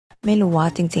ไม่รู้ว่า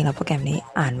จริงๆแล้วโปรแกรมนี้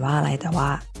อ่านว่าอะไรแต่ว่า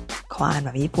เขาอ่านแบ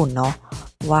บญี่ปุ่นเนาะ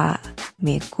ว่า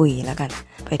MeGUIแล้วกัน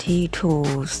ไปที่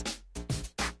Tools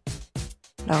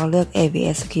แล้วก็เลือก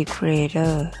AVS Script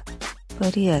Creator เพื่อ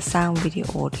ที่จะสร้างวิดีโอ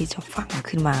ที่จะฝัง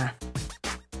ขึ้นมา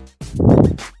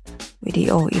วิดีโ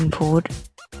อ Input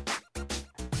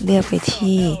เลือกไป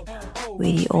ที่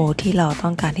วิดีโอที่เราต้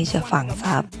องการที่จะฝัง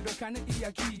ซับ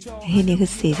ที่นี่คื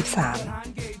อ43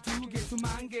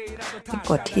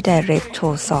กดที่ Direct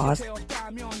Show Source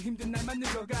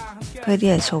เพื่อที่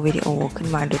จะโชว์วิดีโอขึ้น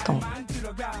มาโดยตรง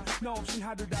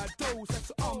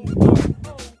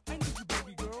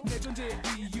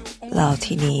เรา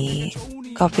ทีนี้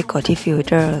ก็ไปกดที่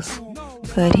Filters เ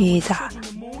พื่อที่จะ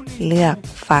เลือก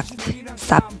ฝัก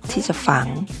ซับที่จะฝัง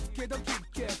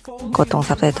กดตรง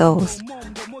Subtitles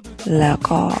แล้ว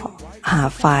ก็หา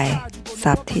ไฟล์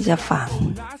ซับที่จะฝัง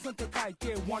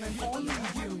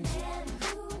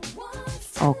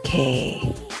โอเค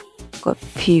กด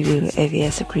Preview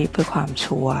AVS Script เพื่อความ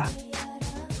ชัวร์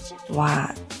ว่า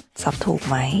ซับถูก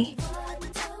ไหม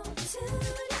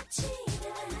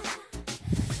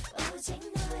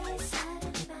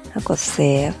แล้วกด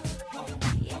Save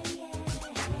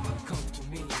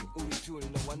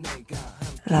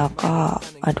แล้วก็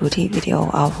มาดูที่วิดีโอ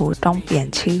Output ต้องเปลี่ยน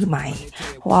ชื่อใหม่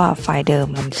เพราะว่าไฟล์เดิม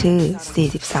มันชื่อ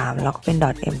43แล้วก็เป็น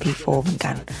 .mp4 เหมือน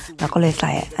กันแล้วก็เลยใ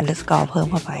ส่ underscore เพิ่ม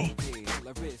เข้าไป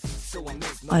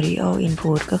Audio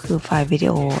Input ก็คือไฟล์วิดี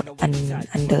โอ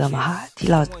อันเดิมอะค่ะที่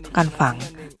เราต้องการฟัง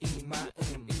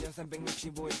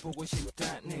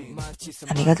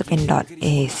อันนี้ก็จะเป็น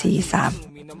 .ac3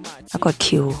 แล้วกด Q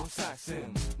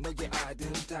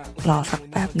รอสัก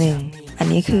แป๊บหนึ่งอัน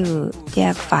นี้คือแย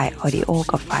กไฟล์ Audio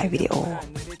กับไฟล์วิดีโอ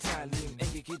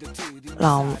เร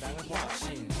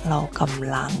าก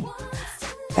ำลัง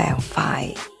แปลงไฟ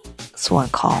ล์ส่วน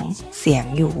ของเสียง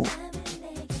อยู่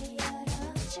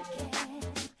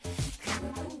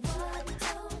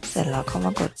เสร็จแล้วก็ม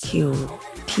ากด Q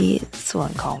ที่ส่วน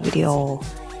ของวิดีโอ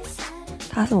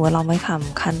ถ้าสมมติเราไม่ท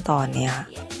ำขั้นตอนเนี้ย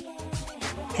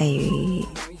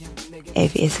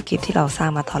AVS Script ที่เราสร้าง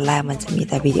มาตอนแรกมันจะมี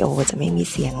แต่วิดีโอจะไม่มี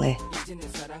เสียงเลย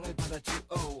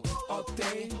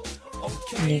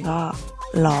อันนี้ก็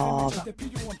รอแบบ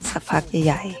สักพักใ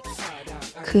หญ่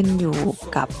ๆขึ้นอยู่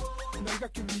กับ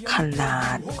ขนา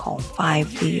ดของไฟล์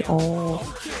วิดีโอ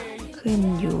ขึ้น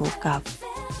อยู่กับ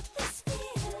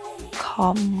คอ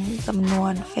มจำนว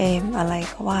นเฟรมอะไร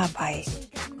ก็ว่าไป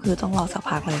คือต้องรอสัก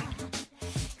พักเลย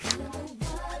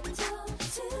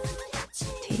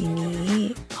ทีนี้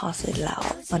พอเสร็จแล้ว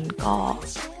มันก็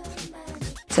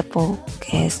จะโปรเก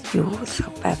รสอยู่สั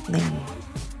กแป๊บหนึ่ง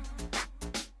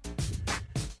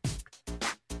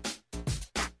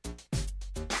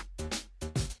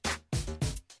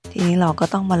ทีนี้เราก็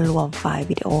ต้องมารวมไฟล์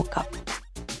วิดีโอกับ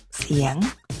เสียง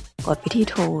กดไปที่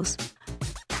Tools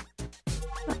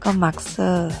แล้วก็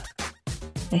Muxer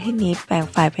ในที่นี้แปลง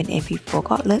ไฟล์เป็น mp4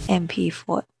 ก็เลือก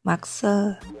mp4 Muxer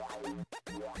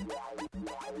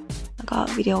แล้วก็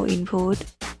Video Input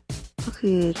ก็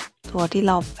คือตัวที่เ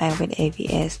ราแปลงเป็น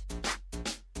AVS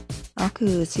ก็คื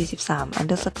อ43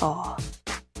 underscore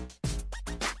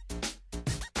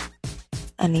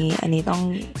อันนี้ต้อง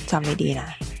จำให้ดีนะ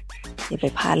อย่าไป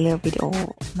พลาดเลือกวิดีโอ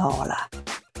รอล่ะ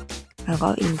แล้วก็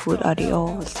input audio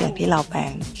เสียงที่เราแปล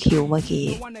งคิวเมื่อกี้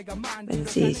เป็น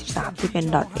43ที่เป็น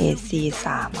 .ac3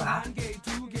 ค่ะ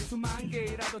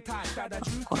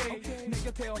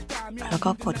แล้ว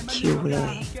ก็กดคิวเล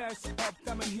ย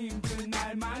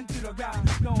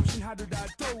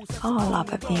ก็รอแ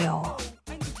ป๊บเดียว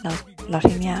แล้ว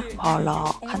ทีเนี้ยพอรอ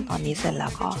ขั้นตอนนี้เสร็จแล้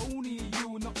วก็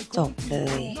จบเล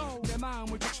ย